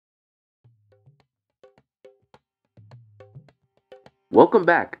Welcome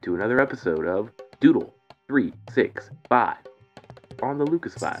back to another episode of Doodle365 on the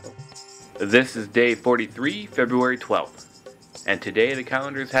LucasFiles. This is day 43, February 12th, and today the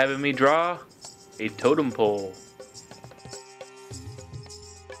calendar is having me draw a totem pole.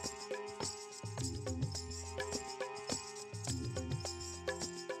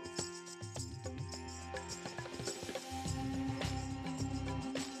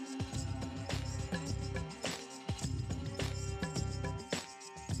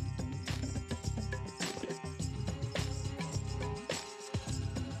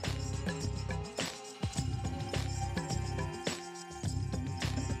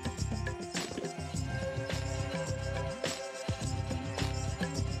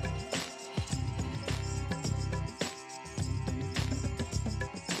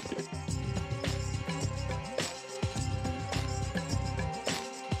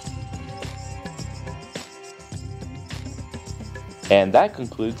 And that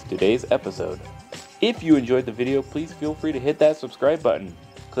concludes today's episode. If you enjoyed the video, please feel free to hit that subscribe button,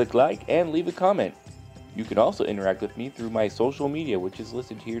 click like, and leave a comment. You can also interact with me through my social media, which is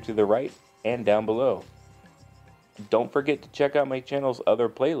listed here to the right and down below. Don't forget to check out my channel's other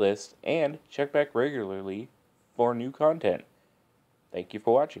playlists and check back regularly for new content. Thank you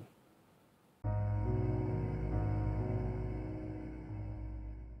for watching.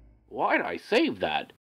 Why'd I save that?